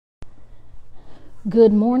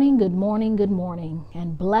Good morning, good morning, good morning,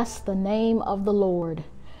 and bless the name of the Lord.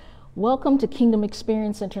 Welcome to Kingdom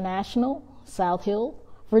Experience International, South Hill,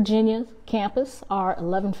 Virginia campus, our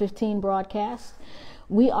 11:15 broadcast.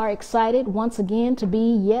 We are excited once again to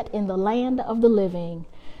be yet in the land of the living.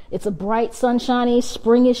 It's a bright, sunshiny,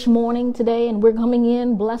 springish morning today, and we're coming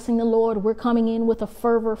in blessing the Lord. We're coming in with a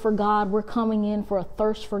fervor for God. We're coming in for a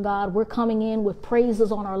thirst for God. We're coming in with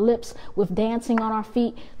praises on our lips, with dancing on our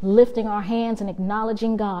feet, lifting our hands and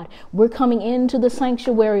acknowledging God. We're coming into the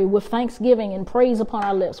sanctuary with thanksgiving and praise upon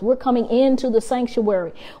our lips. We're coming into the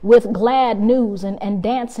sanctuary with glad news and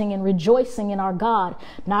dancing and rejoicing in our God,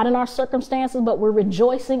 not in our circumstances, but we're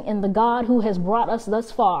rejoicing in the God who has brought us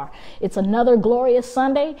thus far. It's another glorious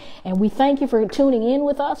Sunday. And we thank you for tuning in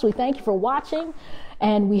with us. We thank you for watching.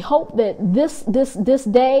 And we hope that this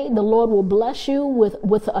day, the Lord will bless you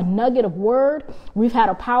with a nugget of word. We've had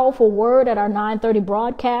a powerful word at our 9:30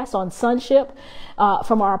 broadcast on sonship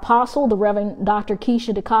from our apostle, the Reverend Dr.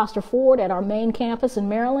 Keisha DeCoster Ford at our main campus in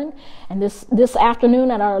Maryland. And this afternoon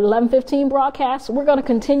at our 11:15 broadcast, we're going to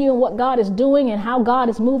continue in what God is doing and how God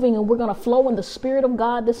is moving. And we're going to flow in the Spirit of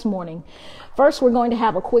God this morning. First, we're going to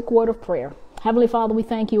have a quick word of prayer. Heavenly Father, we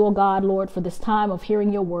thank you, O God, Lord, for this time of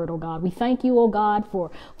hearing your word, O God. We thank you, O God,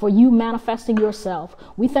 for you manifesting yourself.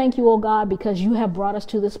 We thank you, O God, because you have brought us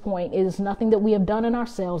to this point. It is nothing that we have done in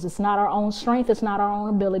ourselves. It's not our own strength. It's not our own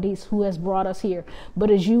abilities who has brought us here,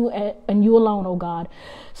 but it's you and you alone, O God.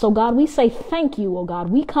 So, God, we say thank you, O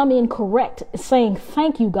God. We come in correct, saying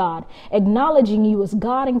thank you, God, acknowledging you as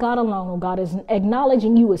God and God alone, O God, is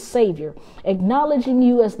acknowledging you as Savior, acknowledging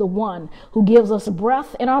you as the one who gives us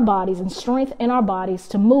breath in our bodies and strength in our bodies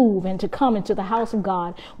to move and to come into the house of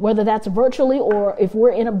God, whether that's virtually or if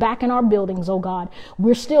we're back in our buildings, oh God.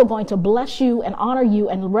 We're still going to bless you and honor you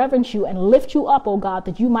and reverence you and lift you up, oh God,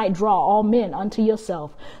 that you might draw all men unto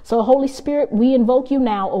yourself. So, Holy Spirit, we invoke you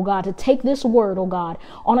now, oh God, to take this word, oh God,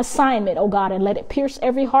 on assignment, oh God, and let it pierce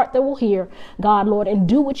every heart that will hear, God, Lord, and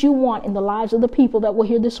do what you want in the lives of the people that will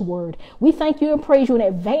hear this word. We thank you and praise you in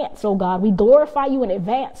advance, oh God. We glorify you in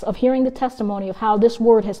advance of hearing the testimony of how this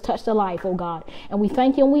word has touched a life, oh God. And we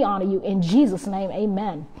thank you and we honor you in Jesus' name.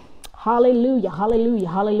 Amen. Hallelujah. Hallelujah.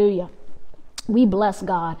 Hallelujah. We bless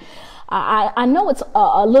God. I know it's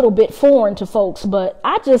a little bit foreign to folks, but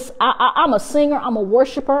I'm a singer. I'm a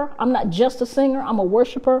worshiper. I'm not just a singer. I'm a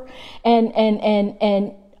worshiper. And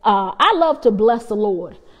I love to bless the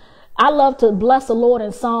Lord. I love to bless the Lord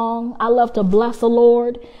in song. I love to bless the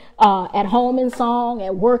Lord at home in song,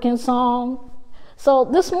 at work in song. So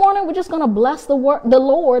this morning, we're just going to bless the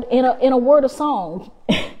Lord in a word of song.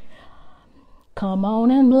 Come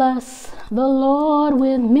on and bless the Lord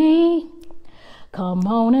with me. Come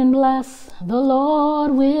on and bless the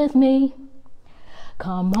Lord with me.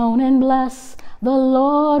 Come on and bless the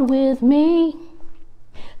Lord with me.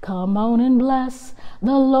 Come on and bless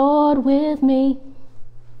the Lord with me.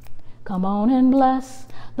 Come on and bless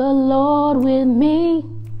the Lord with me.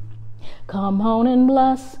 Come on and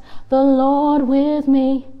bless the Lord with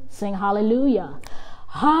me. Sing hallelujah.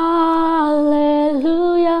 Hallelujah.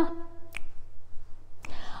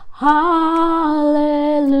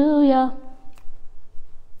 Hallelujah.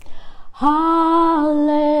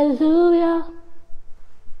 Hallelujah.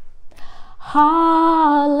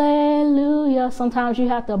 Hallelujah. Sometimes you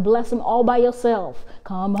have to bless him all by yourself.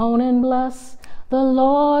 Come on and bless the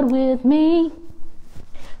Lord with me.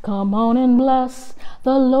 Come on and bless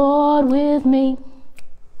the Lord with me.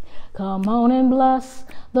 Come on and bless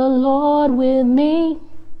the Lord with me.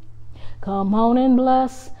 Come on and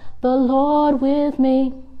bless the Lord with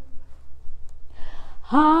me.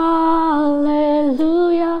 Hallelujah.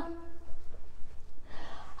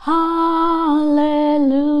 Hallelujah.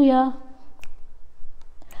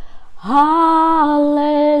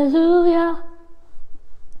 Hallelujah.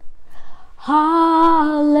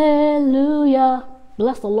 Hallelujah.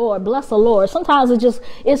 Bless the Lord. Bless the Lord. Sometimes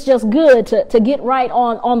it's just good to get right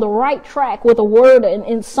on the right track with a word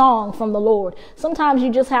in song from the Lord. Sometimes you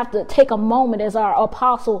just have to take a moment, as our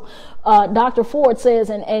apostle Dr. Ford says,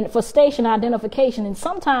 and for station identification. And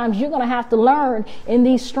sometimes you're going to have to learn in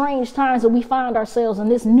these strange times that we find ourselves in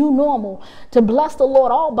this new normal to bless the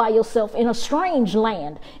Lord all by yourself in a strange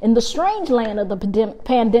land. In the strange land of the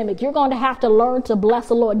pandemic, you're going to have to learn to bless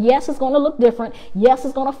the Lord. Yes, it's going to look different. Yes,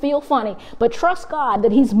 it's going to feel funny, but trust God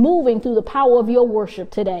that he's moving through the power of your worship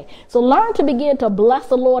today. So learn to begin to bless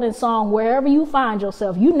the Lord in song wherever you find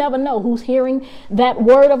yourself. You never know who's hearing that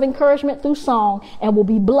word of encouragement through song and will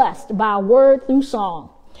be blessed by a word through song.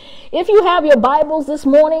 If you have your Bibles this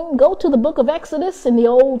morning, go to the book of Exodus in the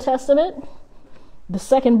Old Testament, the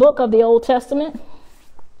second book of the Old Testament.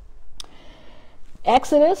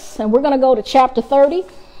 Exodus, and we're going to go to chapter 30.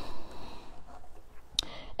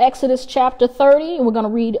 Exodus chapter 30, and we're going to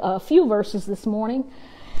read a few verses this morning.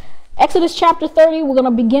 Exodus chapter 30, we're going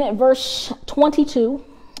to begin at verse 22,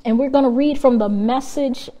 and we're going to read from the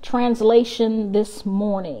Message translation this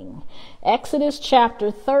morning. Exodus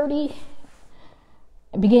chapter 30,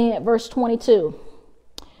 beginning at verse 22.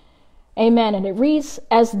 Amen. And it reads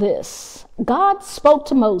as this. God spoke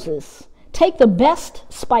to Moses, take the best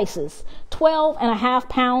spices, 12.5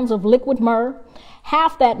 pounds of liquid myrrh,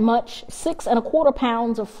 half that much, 6.25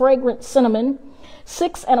 pounds of fragrant cinnamon,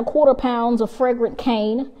 6.25 pounds of fragrant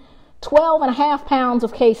cane, 12.5 pounds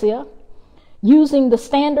of cassia, using the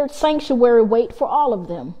standard sanctuary weight for all of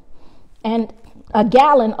them, and a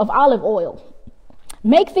gallon of olive oil.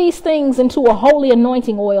 Make these things into a holy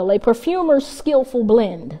anointing oil, a perfumer's skillful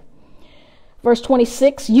blend. Verse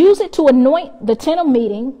 26, use it to anoint the tent of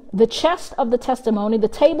meeting, the chest of the testimony, the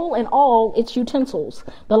table and all its utensils,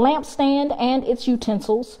 the lampstand and its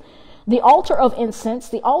utensils, the altar of incense,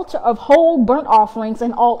 the altar of whole burnt offerings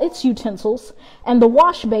and all its utensils, and the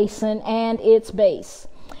wash basin and its base.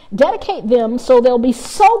 Dedicate them so they'll be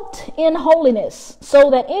soaked in holiness,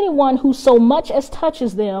 so that anyone who so much as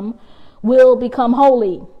touches them will become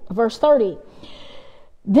holy. Verse 30.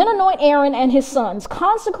 Then anoint Aaron and his sons,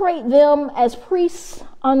 consecrate them as priests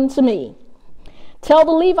unto me. Tell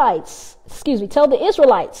the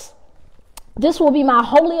Israelites, this will be my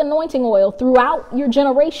holy anointing oil throughout your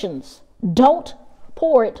generations. Don't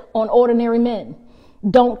pour it on ordinary men.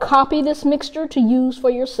 Don't copy this mixture to use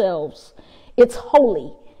for yourselves. It's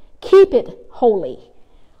holy. Keep it holy.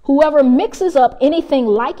 Whoever mixes up anything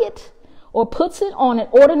like it or puts it on an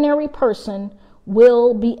ordinary person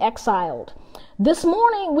will be exiled. This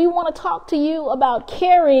morning, we want to talk to you about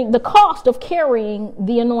the cost of carrying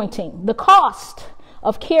the anointing. The cost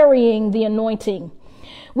of carrying the anointing.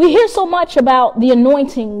 We hear so much about the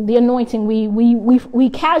anointing, We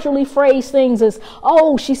casually phrase things as,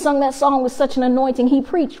 oh, she sung that song with such an anointing. He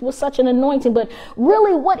preached with such an anointing. But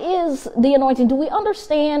really, what is the anointing? Do we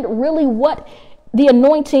understand really what the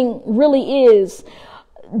anointing really is?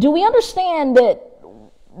 Do we understand that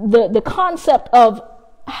the concept of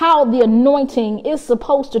how the anointing is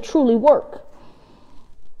supposed to truly work?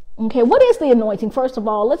 Okay, what is the anointing? First of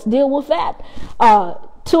all, let's deal with that.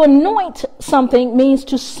 To anoint something means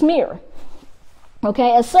to smear.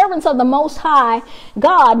 Okay, as servants of the Most High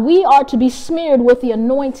God, we are to be smeared with the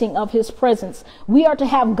anointing of his presence. We are to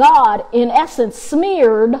have God, in essence,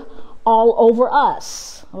 smeared all over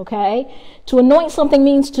us. Okay, to anoint something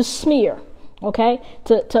means to smear. Okay,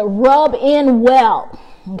 to rub in well.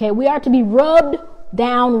 Okay, we are to be rubbed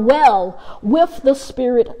down well with the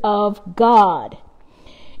Spirit of God.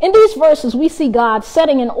 In these verses, we see God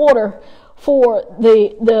setting an order for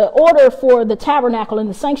the tabernacle and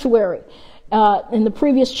the sanctuary in the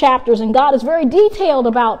previous chapters, and God is very detailed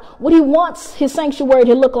about what he wants his sanctuary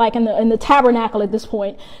to look like, and the tabernacle at this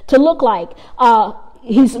point to look like.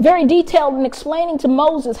 He's very detailed in explaining to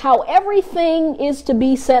Moses how everything is to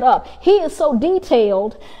be set up. He is so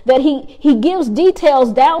detailed that he gives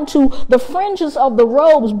details down to the fringes of the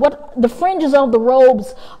robes, what the fringes of the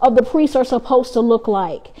robes of the priests are supposed to look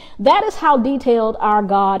like. That is how detailed our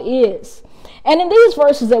God is. And in these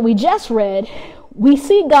verses that we just read, we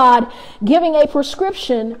see God giving a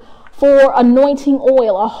prescription for anointing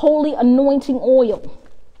oil, a holy anointing oil.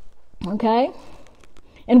 Okay?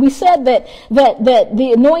 And we said that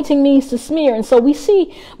the anointing means to smear. And so we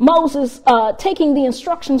see Moses taking the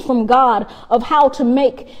instructions from God of how to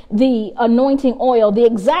make the anointing oil, the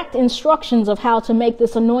exact instructions of how to make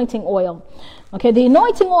this anointing oil. Okay, the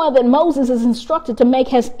anointing oil that Moses is instructed to make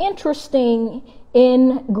has interesting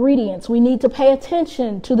ingredients. We need to pay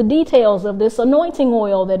attention to the details of this anointing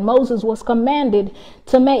oil that Moses was commanded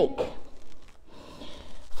to make.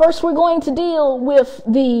 First, we're going to deal with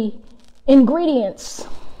the ingredients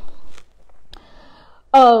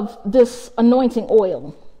of this anointing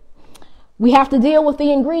oil. We have to deal with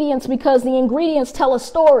the ingredients because the ingredients tell a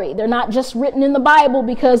story. They're not just written in the Bible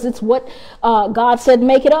because it's what God said,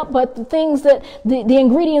 make it up, but the things that the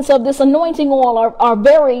ingredients of this anointing oil are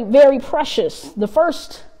very, very precious. The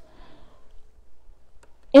first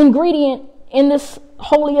ingredient in this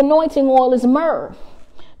holy anointing oil is myrrh.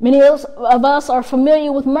 Many of us are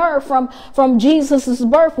familiar with myrrh from Jesus'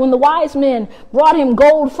 birth, when the wise men brought him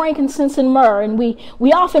gold, frankincense, and myrrh. And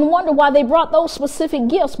we often wonder why they brought those specific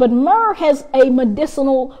gifts. But myrrh has a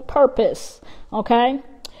medicinal purpose. Okay?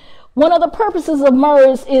 One of the purposes of myrrh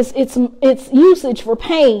is its usage for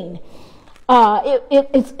pain.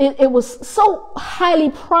 It was so highly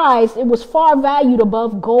prized, it was far valued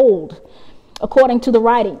above gold. according to the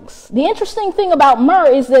writings. The interesting thing about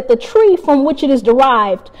myrrh is that the tree from which it is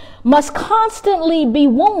derived must constantly be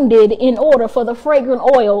wounded in order for the fragrant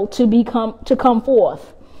oil to come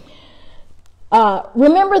forth.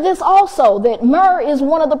 Remember this also, that myrrh is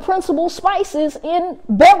one of the principal spices in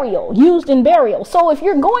burial, used in burial. So if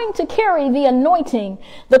you're going to carry the anointing,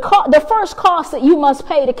 the first cost that you must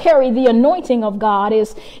pay to carry the anointing of God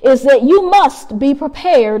is that you must be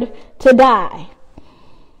prepared to die.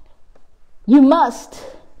 You must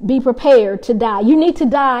be prepared to die. You need to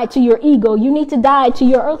die to your ego. You need to die to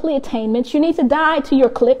your earthly attainments. You need to die to your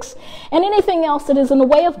cliques and anything else that is in the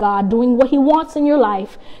way of God, doing what he wants in your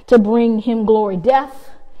life to bring him glory. Death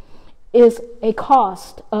is a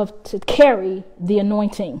cost to carry the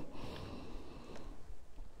anointing.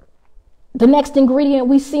 The next ingredient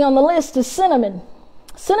we see on the list is cinnamon.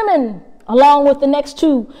 Cinnamon, along with the next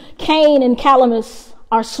two, cane and calamus,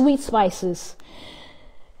 are sweet spices.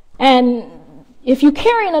 And if you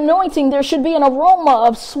carry an anointing, there should be an aroma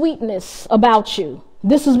of sweetness about you.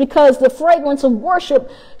 This is because the fragrance of worship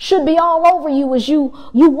should be all over you as you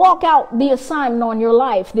walk out the assignment on your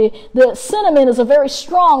life. The cinnamon is a very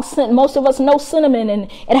strong scent. Most of us know cinnamon, and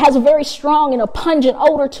it has a very strong and a pungent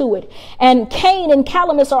odor to it. And cane and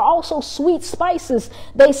calamus are also sweet spices.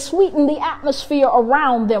 They sweeten the atmosphere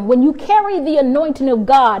around them. When you carry the anointing of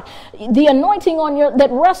God, the anointing that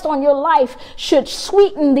rests on your life should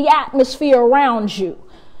sweeten the atmosphere around you.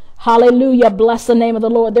 Hallelujah. Bless the name of the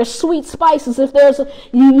Lord. There's sweet spices.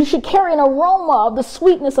 You should carry an aroma of the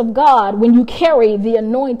sweetness of God when you carry the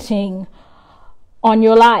anointing on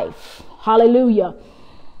your life. Hallelujah.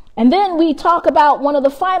 And then we talk about one of the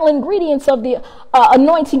final ingredients of the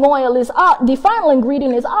anointing oil is the final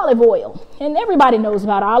ingredient is olive oil. And everybody knows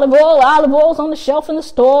about olive oil. Olive oil's on the shelf in the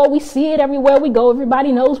store. We see it everywhere we go.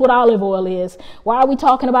 Everybody knows what olive oil is. Why are we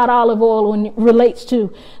talking about olive oil when it relates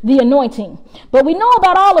to the anointing? But we know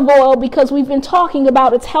about olive oil because we've been talking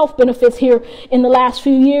about its health benefits here in the last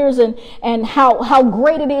few years and how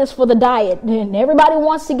great it is for the diet. And everybody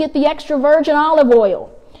wants to get the extra virgin olive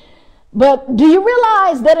oil. But do you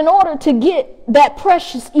realize that in order to get that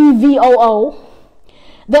precious EVOO,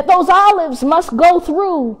 that those olives must go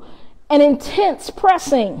through an intense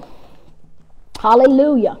pressing?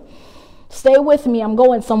 Hallelujah. Stay with me. I'm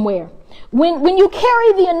going somewhere. When you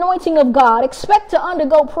carry the anointing of God, expect to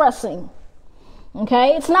undergo pressing.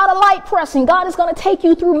 Okay? It's not a light pressing. God is going to take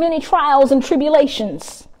you through many trials and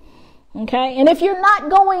tribulations. Okay? And if you're not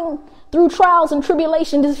going through trials and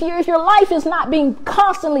tribulations, if your life is not being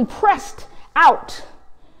constantly pressed out,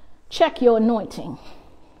 check your anointing.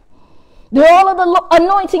 The oil of the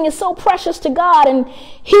anointing is so precious to God, and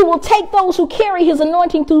he will take those who carry his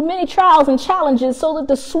anointing through many trials and challenges so that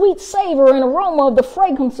the sweet savor and aroma of the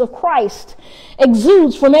fragrance of Christ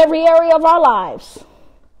exudes from every area of our lives.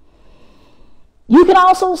 You can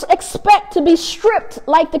also expect to be stripped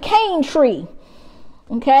like the cane tree.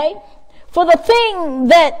 Okay? For the thing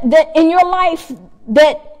that in your life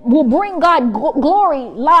that will bring God glory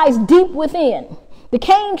lies deep within. The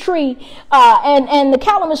cane tree and the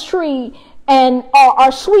calamus tree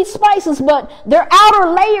are sweet spices, but their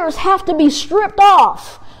outer layers have to be stripped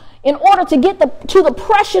off in order to get to the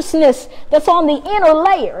preciousness that's on the inner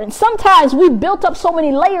layer. And sometimes we've built up so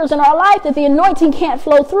many layers in our life that the anointing can't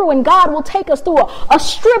flow through, and God will take us through a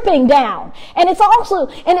stripping down. And it sounds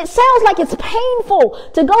like it's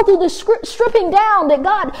painful to go through the stripping down that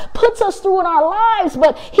God puts us through in our lives,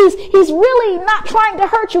 but he's really not trying to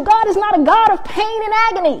hurt you. God is not a God of pain and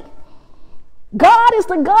agony. God is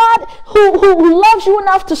the God who loves you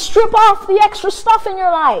enough to strip off the extra stuff in your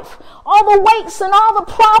life. All the weights and all the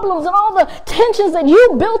problems and all the tensions that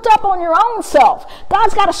you built up on your own self.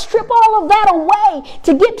 God's got to strip all of that away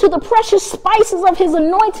to get to the precious spices of his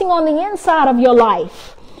anointing on the inside of your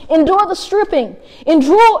life. Endure the stripping.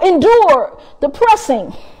 Endure the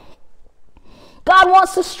pressing. God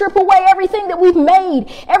wants to strip away everything that we've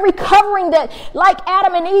made, every covering that, like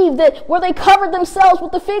Adam and Eve, where they covered themselves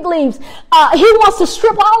with the fig leaves. He wants to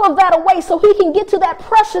strip all of that away so he can get to that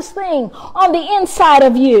precious thing on the inside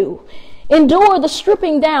of you. Endure the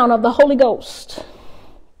stripping down of the Holy Ghost.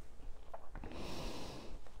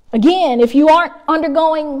 Again, if you aren't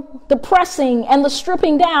undergoing the pressing and the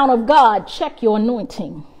stripping down of God, check your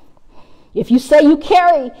anointing. If you say you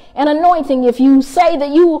carry an anointing, if you say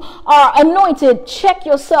that you are anointed, check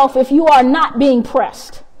yourself if you are not being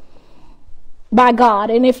pressed by God.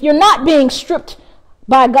 And if you're not being stripped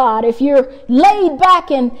by God, if you're laid back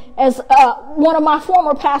and, as one of my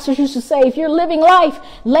former pastors used to say, if you're living life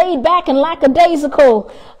laid back and lackadaisical,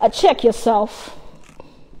 check yourself.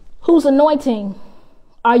 Whose anointing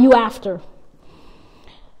are you after?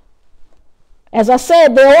 As I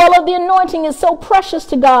said, the oil of the anointing is so precious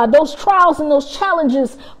to God. Those trials and those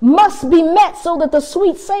challenges must be met so that the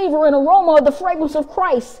sweet savor and aroma of the fragrance of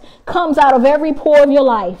Christ comes out of every pore of your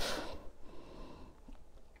life.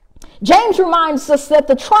 James reminds us that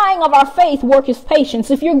the trying of our faith worketh patience.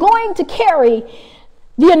 If you're going to carry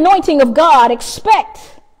the anointing of God,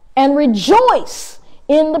 expect and rejoice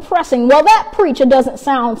in the pressing. Well, that preacher doesn't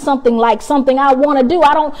sound something like something I want to do.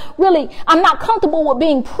 I'm not comfortable with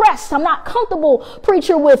being pressed. I'm not comfortable,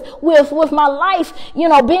 preacher, with my life,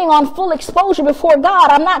 being on full exposure before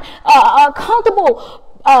God. I'm not comfortable,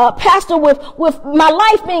 pastor, with my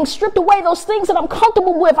life being stripped away. Those things that I'm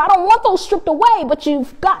comfortable with, I don't want those stripped away, but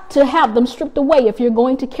you've got to have them stripped away if you're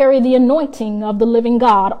going to carry the anointing of the living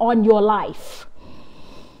God on your life.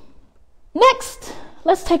 Next,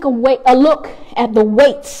 let's take a look at the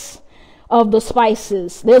weights of the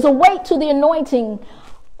spices. There's a weight to the anointing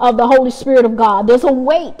of the Holy Spirit of God. There's a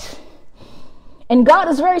weight. And God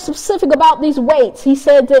is very specific about these weights. He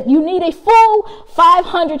said that you need a full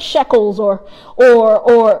 500 shekels or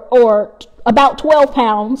about 12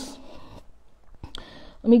 pounds.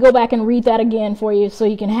 Let me go back and read that again for you so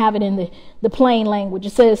you can have it in the plain language.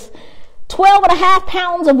 It says 12.5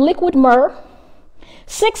 pounds of liquid myrrh,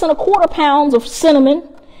 6.25 pounds of cinnamon,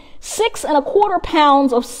 6.25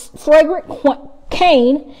 pounds of fragrant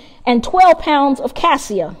cane, and 12 pounds of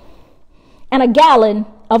cassia, and a gallon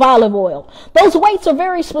of olive oil. Those weights are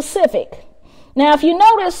very specific. Now, if you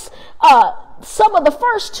notice some of the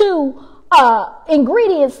first two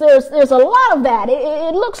ingredients, there's a lot of that.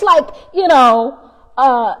 It looks like,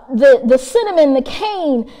 the cinnamon, the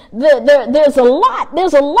cane, there's a lot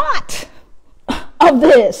of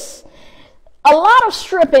this. A lot of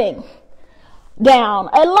stripping down,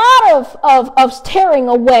 a lot of tearing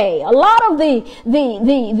away, a lot of the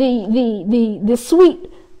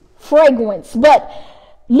sweet fragrance. But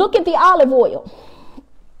look at the olive oil.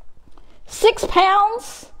 6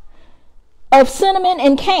 pounds of cinnamon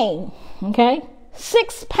and cane. Okay?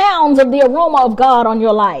 6 pounds of the aroma of God on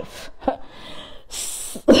your life.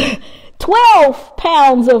 12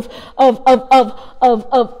 pounds of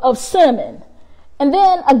cinnamon. And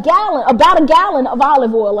then about a gallon of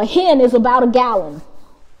olive oil. A hen is about a gallon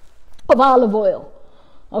of olive oil.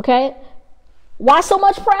 Okay? Why so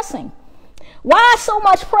much pressing? Why so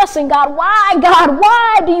much pressing, God? Why, God?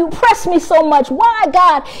 Why do you press me so much? Why,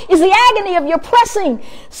 God, is the agony of your pressing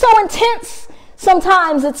so intense?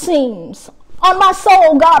 Sometimes it seems. On my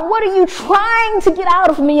soul, God, what are you trying to get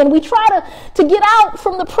out of me? And we try to get out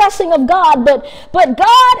from the pressing of God, but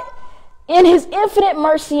God, in his infinite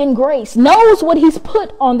mercy and grace, knows what he's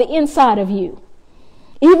put on the inside of you.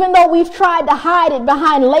 Even though we've tried to hide it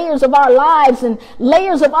behind layers of our lives and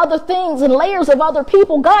layers of other things and layers of other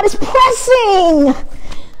people, God is pressing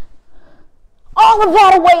all of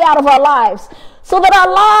that away out of our lives so that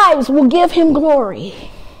our lives will give him glory.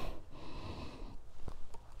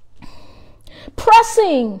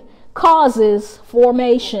 Pressing causes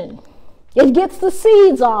formation. It gets the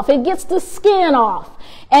seeds off. It gets the skin off.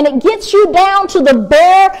 And it gets you down to the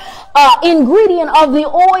bare ingredient of the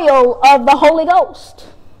oil of the Holy Ghost.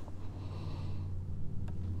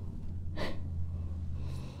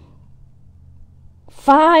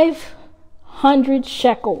 $500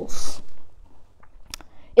 shekels.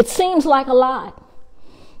 It seems like a lot.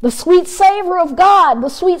 The sweet savor of God, the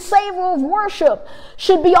sweet savor of worship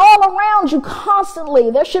should be all around you constantly.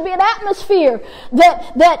 There should be an atmosphere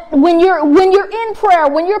that when you're in prayer,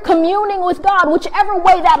 when you're communing with God, whichever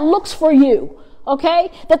way that looks for you, okay,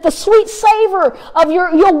 that the sweet savor of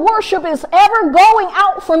your worship is ever going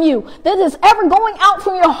out from you, that is ever going out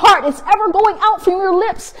from your heart, it's ever going out from your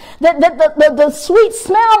lips, that the sweet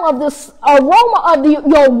smell of this aroma of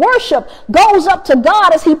your worship goes up to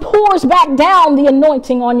God as he pours back down the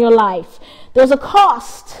anointing on your life. There's a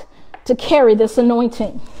cost to carry this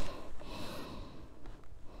anointing.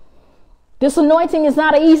 This anointing is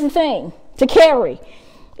not an easy thing to carry.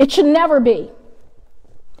 It should never be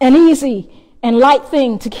an easy and light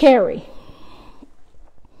thing to carry.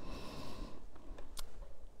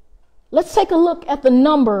 Let's take a look at the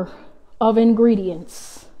number of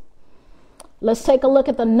ingredients. Let's take a look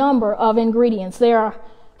at the number of ingredients. There are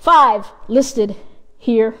 5 listed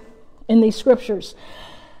here in these scriptures.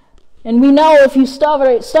 And we know if you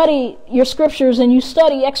study your scriptures and you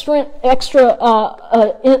study extra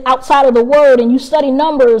outside of the Word, and you study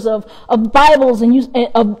numbers of Bibles and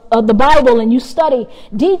of the Bible, and you study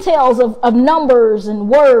details of numbers and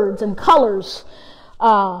words and colors,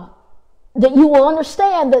 that you will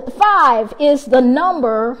understand that 5 is the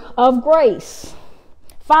number of grace.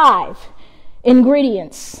 5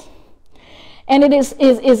 ingredients. And it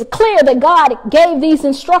is clear that God gave these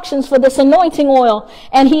instructions for this anointing oil,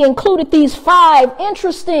 and he included these 5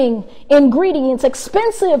 interesting ingredients,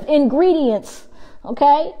 expensive ingredients,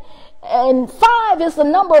 okay? And 5 is the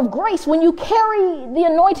number of grace. When you carry the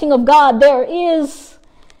anointing of God, there is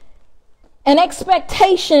an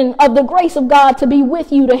expectation of the grace of God to be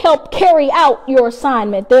with you to help carry out your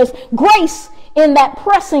assignment. There's grace in that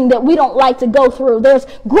pressing that we don't like to go through. There's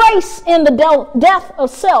grace in the death of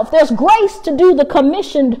self. There's grace to do the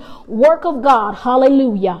commissioned work of God.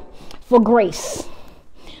 Hallelujah. For grace.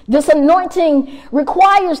 This anointing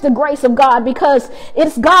requires the grace of God because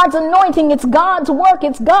it's God's anointing. It's God's work.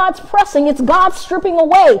 It's God's pressing. It's God's stripping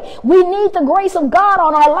away. We need the grace of God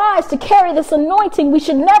on our lives to carry this anointing. We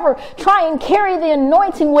should never try and carry the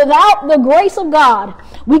anointing without the grace of God.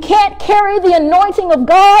 We can't carry the anointing of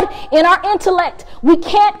God in our intellect. We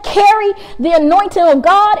can't carry the anointing of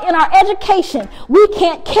God in our education. We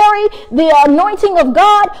can't carry the anointing of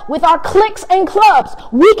God with our cliques and clubs.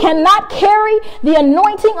 We cannot carry the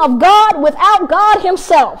anointing of God without God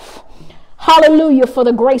himself. Hallelujah for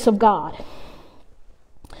the grace of God.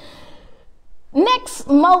 Next,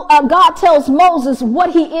 God tells Moses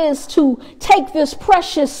what he is to take this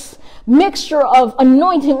precious mixture of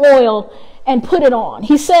anointing oil and put it on.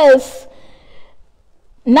 He says,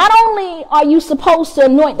 not only are you supposed to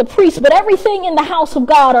anoint the priest, but everything in the house of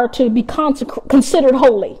God are to be considered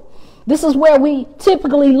holy. This is where we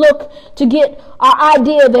typically look to get our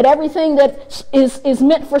idea that everything that is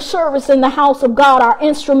meant for service in the house of God, our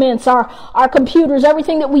instruments, our computers,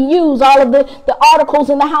 everything that we use, all of the articles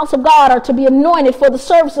in the house of God are to be anointed for the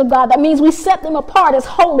service of God. That means we set them apart as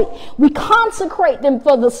holy. We consecrate them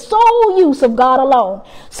for the sole use of God alone.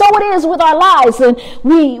 So it is with our lives. And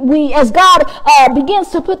we as God begins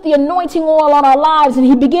to put the anointing oil on our lives and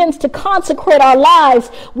he begins to consecrate our lives,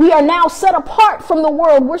 we are now set apart from the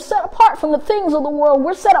world. We're set apart from the things of the world.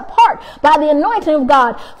 We're set apart by the anointing of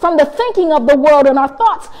God from the thinking of the world and our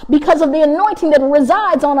thoughts because of the anointing that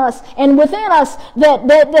resides on us and within us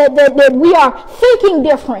that we are thinking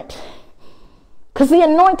different because the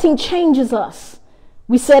anointing changes us.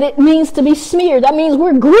 We said it means to be smeared. That means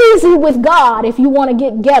we're greasy with God, if you want to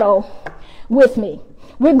get ghetto with me.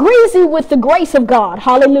 We're greasy with the grace of God.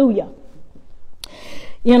 Hallelujah.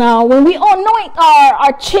 You know, when we anoint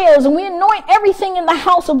our chairs and we anoint everything in the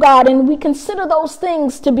house of God and we consider those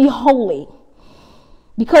things to be holy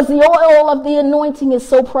because the oil of the anointing is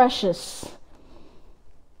so precious.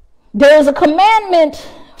 There is a commandment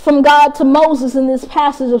from God to Moses in this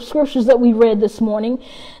passage of scriptures that we read this morning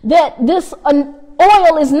that this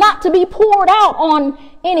oil is not to be poured out on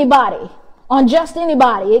anybody. On just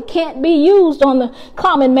anybody. It can't be used on the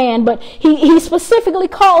common man, but he specifically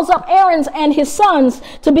calls up Aaron's and his sons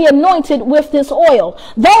to be anointed with this oil.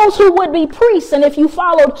 Those who would be priests, and if you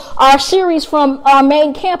followed our series from our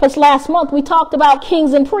main campus last month, we talked about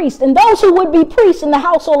kings and priests, and those who would be priests in the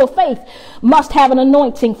household of faith must have an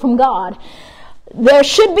anointing from God. There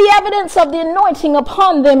should be evidence of the anointing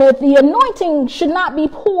upon them. If the anointing should not be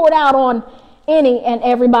poured out on any and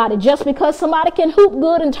everybody. Just because somebody can hoop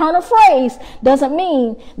good and turn a phrase doesn't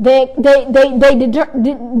mean they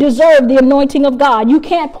deserve the anointing of God. You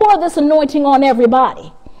can't pour this anointing on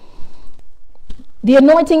everybody. The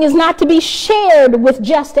anointing is not to be shared with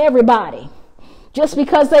just everybody. Just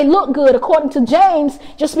because they look good, according to James,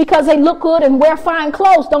 just because they look good and wear fine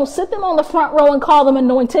clothes, don't sit them on the front row and call them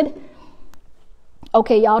anointed.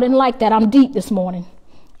 Okay, y'all didn't like that. I'm deep this morning.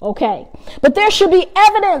 Okay. But there should be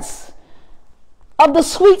evidence of the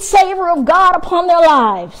sweet savor of God upon their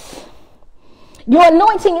lives. Your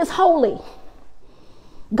anointing is holy.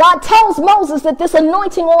 God tells Moses that this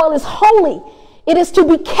anointing oil is holy. It is to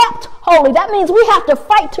be kept holy. That means we have to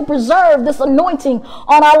fight to preserve this anointing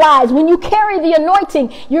on our lives. When you carry the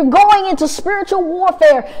anointing, you're going into spiritual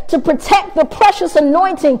warfare to protect the precious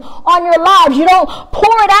anointing on your lives. You don't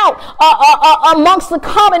pour it out amongst the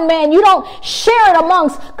common man. You don't share it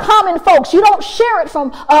amongst common folks. You don't share it from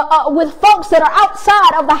with folks that are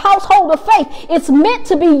outside of the household of faith. It's meant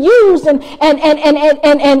to be used and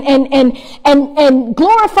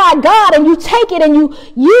glorify God, and you take it and you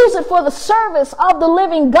use it for the service of the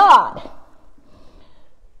living God.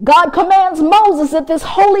 God commands Moses that this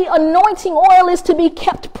holy anointing oil is to be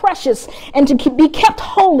kept precious and to be kept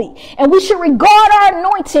holy. And we should regard our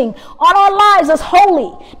anointing on our lives as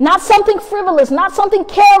holy, not something frivolous, not something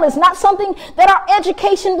careless, not something that our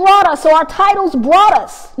education brought us or our titles brought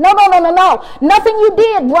us. No. Nothing you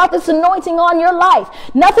did brought this anointing on your life.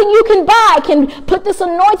 Nothing you can buy can put this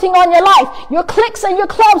anointing on your life. Your cliques and your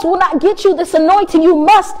clubs will not get you this anointing. You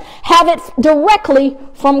must have it directly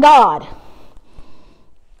from God.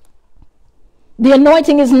 The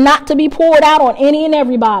anointing is not to be poured out on any and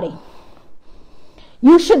everybody.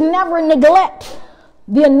 You should never neglect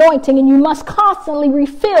the anointing, and you must constantly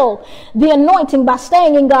refill the anointing by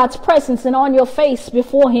staying in God's presence and on your face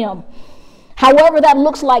before him, however that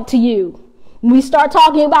looks like to you. When we start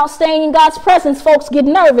talking about staying in God's presence, folks get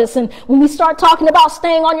nervous. And when we start talking about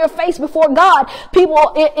staying on your face before God, people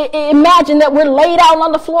imagine that we're laid out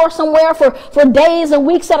on the floor somewhere for days and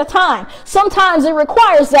weeks at a time. Sometimes it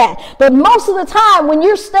requires that. But most of the time, when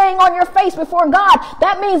you're staying on your face before God,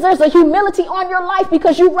 that means there's a humility on your life,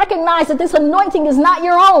 because you recognize that this anointing is not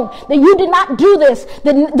your own, that you did not do this,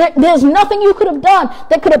 that there's nothing you could have done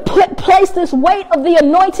that could have placed this weight of the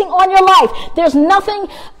anointing on your life. There's nothing,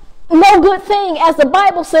 no good thing, as the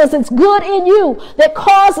Bible says, it's good in you that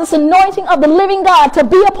causes this anointing of the living God to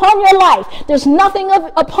be upon your life. There's nothing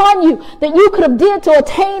upon you that you could have did to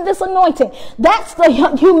attain this anointing. That's the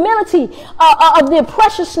humility of the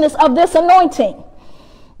preciousness of this anointing.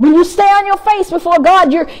 When you stay on your face before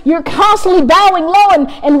God, you're constantly bowing low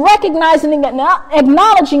and recognizing and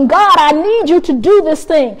acknowledging, God, I need you to do this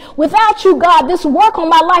thing. Without you, God, this work on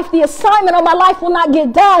my life, the assignment on my life will not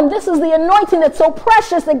get done. This is the anointing that's so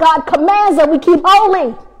precious that God commands that we keep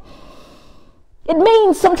holy. It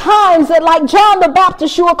means sometimes that, like John the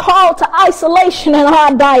Baptist, you are called to isolation and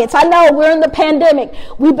hard diets. I know we're in the pandemic.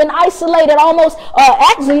 We've been isolated almost,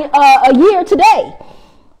 a year today.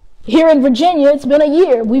 Here in Virginia, it's been a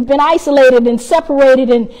year. We've been isolated and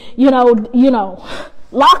separated and,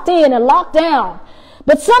 locked in and locked down.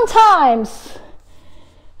 But sometimes,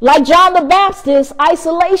 like John the Baptist,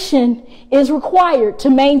 isolation is required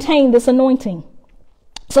to maintain this anointing.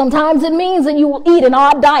 Sometimes it means that you will eat an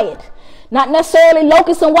odd diet. Not necessarily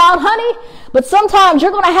locusts and wild honey, but sometimes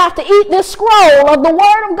you're going to have to eat this scroll of the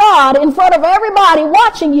Word of God in front of everybody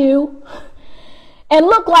watching you, and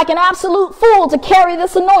look like an absolute fool to carry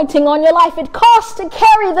this anointing on your life. It costs to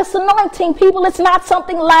carry this anointing, people. It's not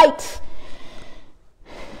something light.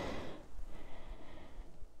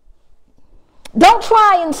 Don't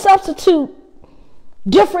try and substitute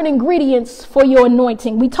different ingredients for your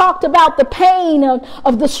anointing. We talked about the pain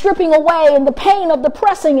of the stripping away and the pain of the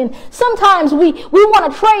pressing. And sometimes we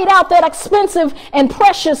want to trade out that expensive and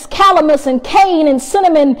precious calamus and cane and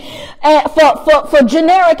cinnamon for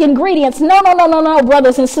generic ingredients. No,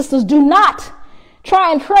 brothers and sisters. Do not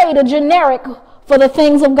try and trade a generic for the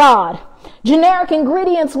things of God. Generic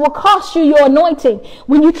ingredients will cost you your anointing.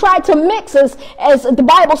 When you try to mix, as the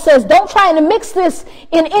Bible says, don't try to mix this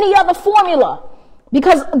in any other formula.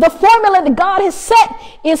 Because the formula that God has set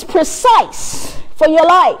is precise for your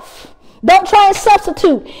life. Don't try and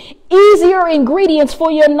substitute easier ingredients for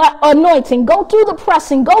your anointing. Go through the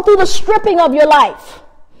pressing. Go through the stripping of your life.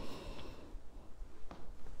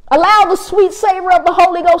 Allow the sweet savor of the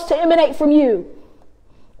Holy Ghost to emanate from you.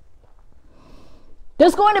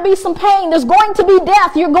 There's going to be some pain. There's going to be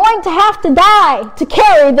death. You're going to have to die to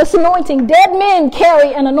carry this anointing. Dead men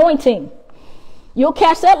carry an anointing. You'll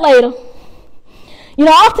catch that later.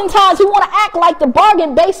 Oftentimes we want to act like the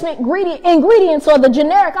bargain basement ingredients or the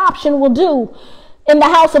generic option will do in the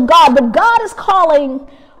house of God. But God is calling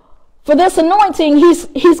for this anointing.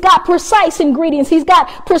 He's got precise ingredients. He's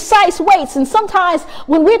got precise weights. And sometimes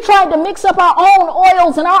when we're trying to mix up our own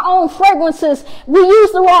oils and our own fragrances, we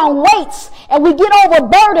use the wrong weights and we get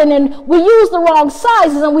overburdened, and we use the wrong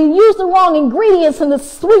sizes and we use the wrong ingredients, and the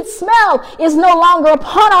sweet smell is no longer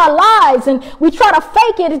upon our lives. And we try to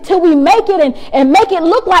fake it until we make it and make it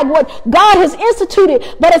look like what God has instituted,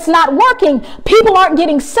 but it's not working. People aren't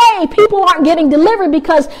getting saved. People aren't getting delivered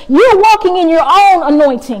because you're walking in your own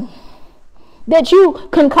anointing that you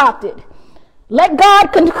concocted. Let God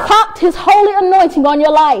concoct his holy anointing on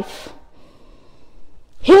your life.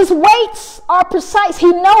 His weights are precise.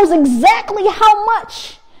 He knows exactly how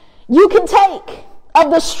much you can take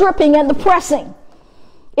of the stripping and the pressing.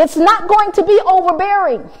 It's not going to be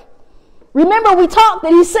overbearing. Remember, we talked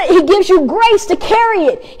that he said he gives you grace to carry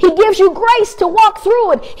it. He gives you grace to walk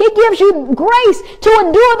through it. He gives you grace to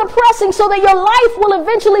endure the pressing so that your life will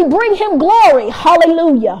eventually bring him glory.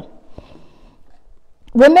 Hallelujah.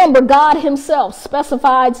 Remember, God himself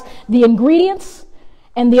specifies the ingredients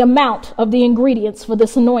and the amount of the ingredients for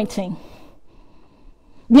this anointing.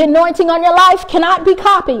 The anointing on your life cannot be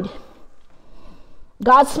copied.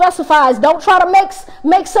 God specifies. Don't try to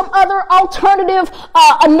make some other alternative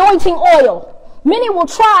anointing oil. Many will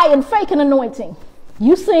try and fake an anointing.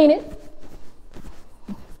 You've seen it.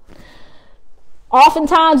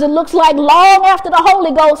 Oftentimes it looks like long after the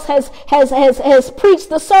Holy Ghost has preached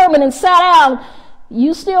the sermon and sat down,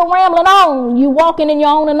 you still rambling on, you walking in your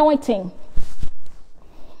own anointing.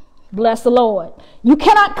 Bless the Lord. You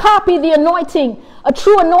cannot copy the anointing, a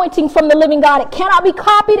true anointing from the living God. It cannot be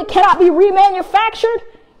copied. It cannot be remanufactured.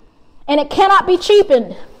 And it cannot be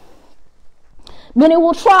cheapened. Many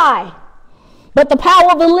will try, but the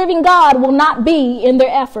power of the living God will not be in their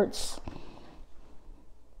efforts.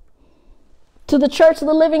 To the church of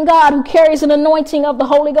the living God who carries an anointing of the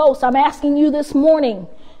Holy Ghost, I'm asking you this morning,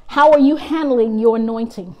 how are you handling your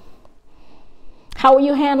anointing? How are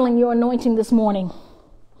you handling your anointing this morning?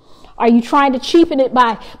 Are you trying to cheapen it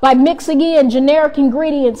by mixing in generic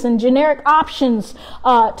ingredients and generic options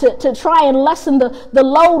to try and lessen the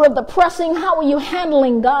load of the pressing? How are you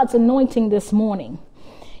handling God's anointing this morning?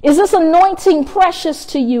 Is this anointing precious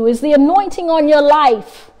to you? Is the anointing on your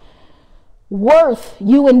life worth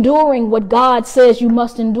you enduring what God says you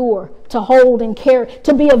must endure, to hold and carry,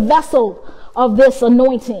 to be a vessel of this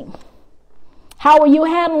anointing? How are you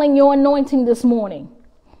handling your anointing this morning?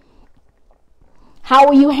 How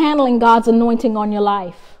are you handling God's anointing on your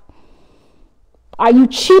life? Are you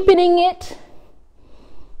cheapening it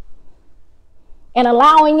and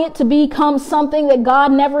allowing it to become something that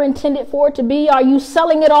God never intended for it to be? Are you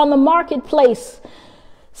selling it on the marketplace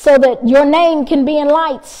so that your name can be in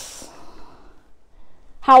lights?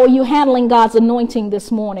 How are you handling God's anointing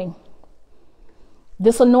this morning?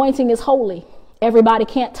 This anointing is holy. Everybody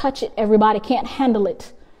can't touch it. Everybody can't handle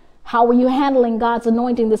it. How are you handling God's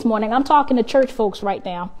anointing this morning? I'm talking to church folks right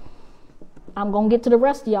now. I'm going to get to the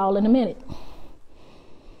rest of y'all in a minute.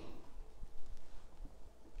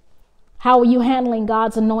 How are you handling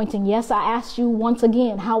God's anointing? Yes, I asked you once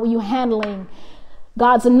again, how are you handling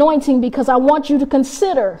God's anointing? Because I want you to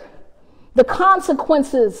consider the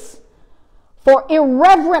consequences for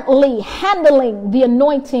irreverently handling the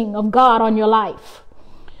anointing of God on your life.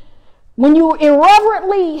 When you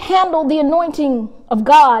irreverently handle the anointing of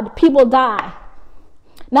God, people die.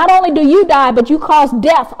 Not only do you die, but you cause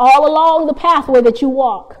death all along the pathway that you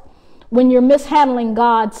walk when you're mishandling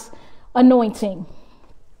God's anointing.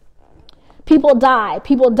 People die,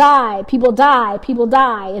 people die, people die, people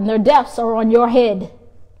die, and their deaths are on your head.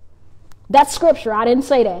 That's scripture. I didn't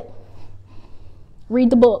say that.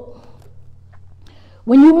 Read the book.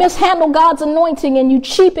 When you mishandle God's anointing and you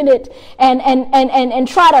cheapen it and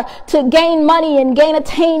try to gain money and gain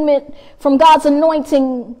attainment from God's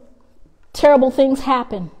anointing, terrible things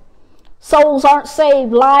happen. Souls aren't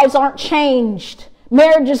saved. Lives aren't changed.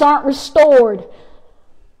 Marriages aren't restored.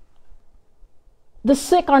 The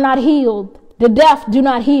sick are not healed. The deaf do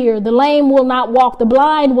not hear. The lame will not walk. The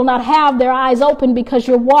blind will not have their eyes open because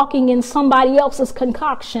you're walking in somebody else's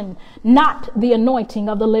concoction, not the anointing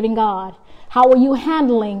of the living God. How are you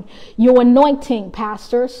handling your anointing,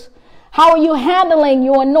 pastors? How are you handling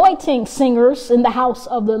your anointing, singers in the house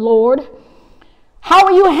of the Lord? How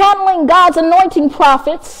are you handling God's anointing,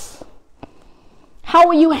 prophets? How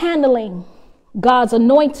are you handling God's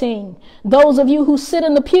anointing? Those of you who sit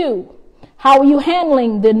in the pew, how are you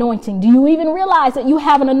handling the anointing? Do you even realize that you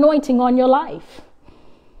have an anointing on your life?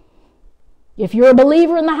 If you're a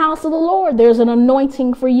believer in the house of the Lord, there's an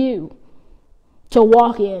anointing for you to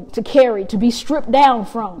walk in, to carry, to be stripped down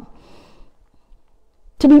from,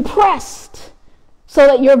 to be pressed so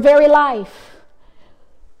that your very life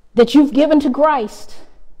that you've given to Christ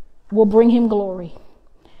will bring him glory.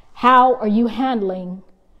 How are you handling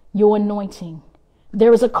your anointing?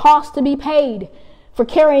 There is a cost to be paid for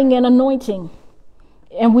carrying an anointing,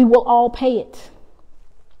 and we will all pay it.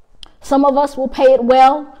 Some of us will pay it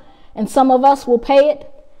well, and some of us will pay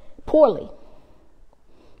it poorly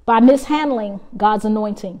by mishandling God's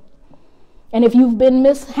anointing. And if you've been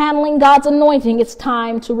mishandling God's anointing, it's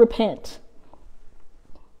time to repent.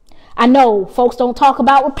 I know folks don't talk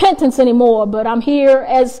about repentance anymore, but I'm here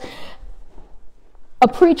as a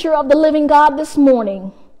preacher of the living God this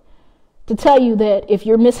morning to tell you that if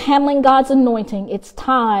you're mishandling God's anointing, it's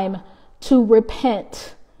time to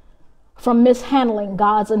repent from mishandling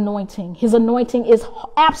God's anointing. His anointing is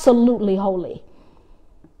absolutely holy.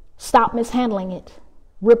 Stop mishandling it.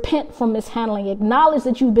 Repent from mishandling it. Acknowledge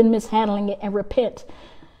that you've been mishandling it and repent.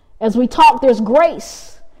 As we talk, there's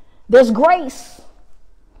grace. There's grace.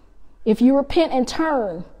 If you repent and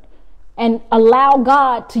turn and allow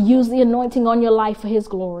God to use the anointing on your life for his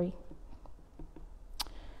glory.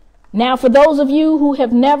 Now, for those of you who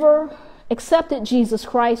have never accepted Jesus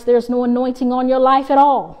Christ, there's no anointing on your life at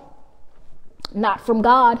all. Not from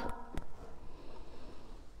God.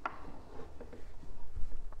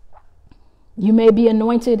 You may be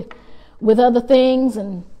anointed with other things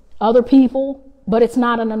and other people, but it's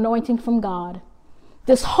not an anointing from God.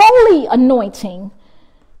 This holy anointing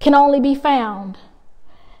can only be found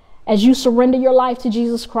as you surrender your life to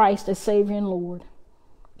Jesus Christ as Savior and Lord.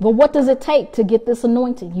 Well, what does it take to get this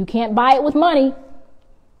anointing? You can't buy it with money.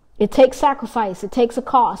 It takes sacrifice. It takes a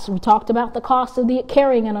cost. We talked about the cost of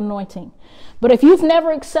carrying an anointing. But if you've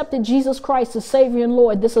never accepted Jesus Christ as Savior and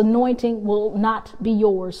Lord, this anointing will not be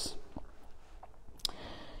yours.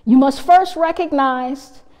 You must first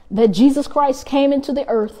recognize that Jesus Christ came into the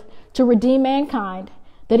earth to redeem mankind,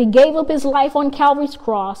 that he gave up his life on Calvary's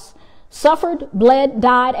cross, suffered, bled,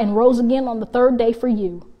 died, and rose again on the third day for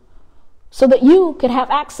you, so that you could have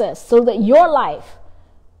access, so that your life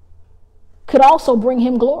could also bring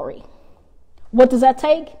him glory. What does that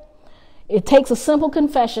take? It takes a simple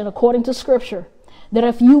confession according to Scripture, that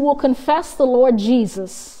if you will confess the Lord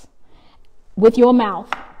Jesus with your mouth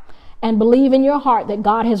and believe in your heart that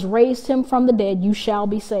God has raised him from the dead, you shall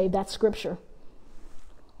be saved. That's Scripture.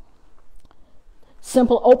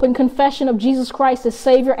 Simple, open confession of Jesus Christ as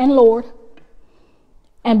Savior and Lord,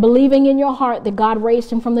 and believing in your heart that God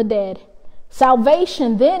raised him from the dead.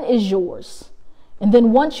 Salvation then is yours. And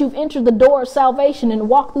then once you've entered the door of salvation and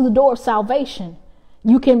walked through the door of salvation,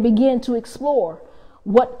 you can begin to explore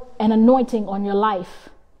what an anointing on your life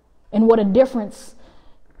and what a difference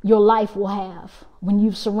your life will have when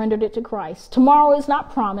you've surrendered it to Christ. Tomorrow is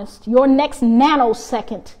not promised. Your next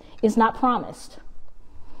nanosecond is not promised.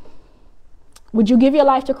 Would you give your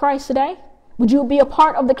life to Christ today? Would you be a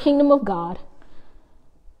part of the kingdom of God?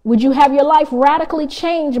 Would you have your life radically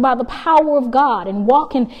changed by the power of God and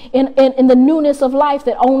walk in the newness of life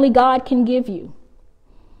that only God can give you?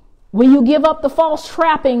 Will you give up the false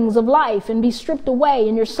trappings of life and be stripped away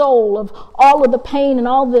in your soul of all of the pain and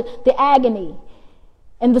all the agony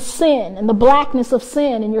and the sin and the blackness of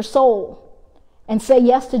sin in your soul and say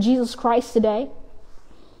yes to Jesus Christ today?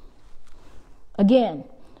 Again,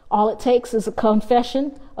 all it takes is a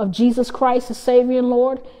confession of Jesus Christ as Savior and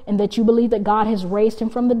Lord, and that you believe that God has raised him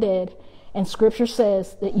from the dead, and Scripture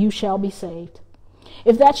says that you shall be saved.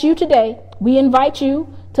 If that's you today, we invite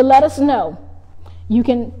you to let us know. You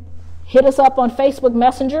can hit us up on Facebook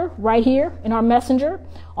Messenger right here in our Messenger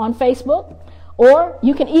on Facebook, or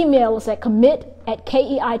you can email us at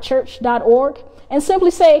commit@keichurch.org and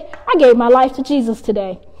simply say, I gave my life to Jesus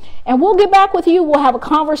today. And we'll get back with you. We'll have a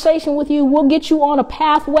conversation with you. We'll get you on a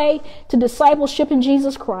pathway to discipleship in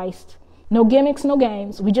Jesus Christ. No gimmicks, no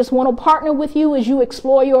games. We just want to partner with you as you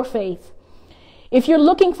explore your faith. If you're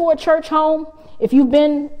looking for a church home, if you've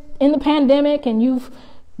been in the pandemic and you've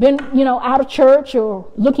been, out of church or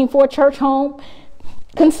looking for a church home,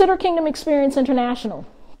 consider Kingdom Experience International.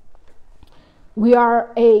 We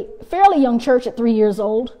are a fairly young church at 3 years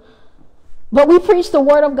old, but we preach the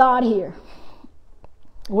Word of God here.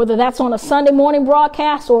 Whether that's on a Sunday morning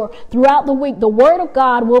broadcast or throughout the week, the Word of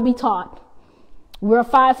God will be taught. We're a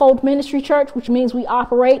fivefold ministry church, which means we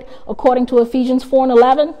operate according to Ephesians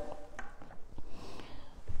 4:11.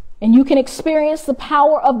 And you can experience the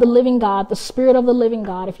power of the living God, the Spirit of the living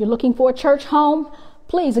God. If you're looking for a church home,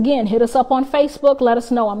 please, again, hit us up on Facebook. Let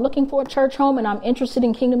us know, I'm looking for a church home and I'm interested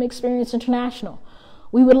in Kingdom Experience International.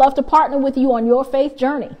 We would love to partner with you on your faith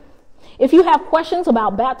journey. If you have questions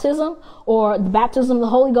about baptism or the baptism of the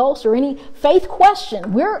Holy Ghost or any faith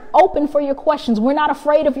question, we're open for your questions. We're not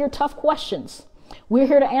afraid of your tough questions. We're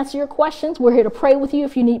here to answer your questions. We're here to pray with you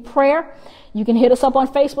if you need prayer. You can hit us up on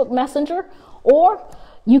Facebook Messenger, or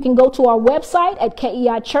you can go to our website at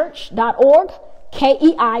keichurch.org,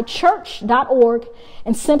 keichurch.org,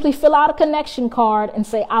 and simply fill out a connection card and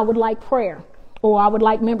say, I would like prayer, or I would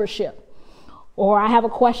like membership, or I have a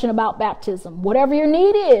question about baptism. Whatever your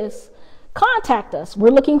need is, contact us. We're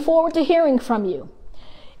looking forward to hearing from you.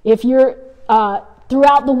 If you're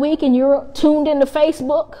throughout the week and you're tuned into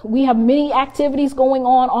Facebook, we have many activities going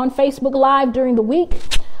on Facebook Live during the week.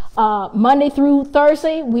 Monday through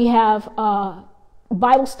Thursday, we have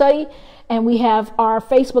Bible study, and we have our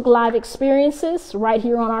Facebook Live experiences right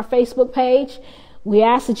here on our Facebook page. We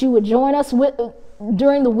ask that you would join us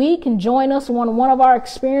during the week and join us on one of our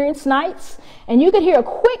experience nights. And you can hear a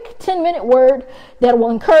quick 10-minute word that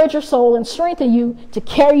will encourage your soul and strengthen you to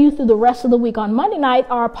carry you through the rest of the week. On Monday night,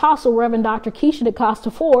 our apostle, Reverend Dr. Keisha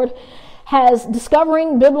DeCosta Ford, has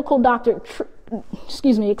discovering biblical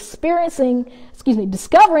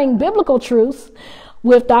truths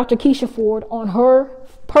with Dr. Keisha Ford on her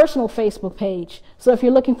personal Facebook page. So if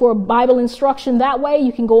you're looking for Bible instruction that way,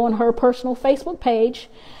 you can go on her personal Facebook page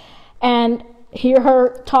and hear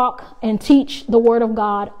her talk and teach the Word of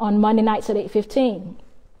God on Monday nights at 8:15.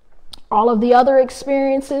 All of the other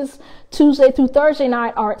experiences, Tuesday through Thursday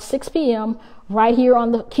night, are at 6 p.m. right here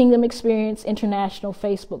on the Kingdom Experience International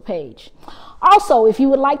Facebook page. Also, if you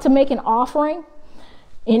would like to make an offering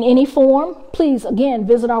in any form, please, again,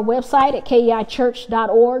 visit our website at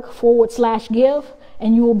keichurch.org/give,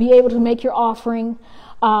 and you will be able to make your offering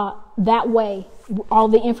that way. All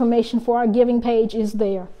the information for our giving page is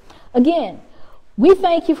there. Again, we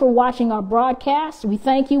thank you for watching our broadcast. We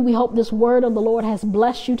thank you. We hope this word of the Lord has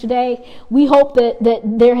blessed you today. We hope that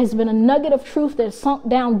there has been a nugget of truth that has sunk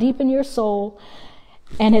down deep in your soul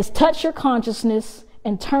and has touched your consciousness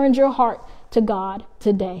and turned your heart to God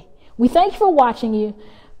today. We thank you for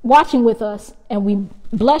watching with us, and we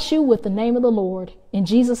bless you with the name of the Lord. In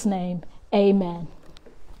Jesus' name, amen.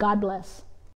 God bless.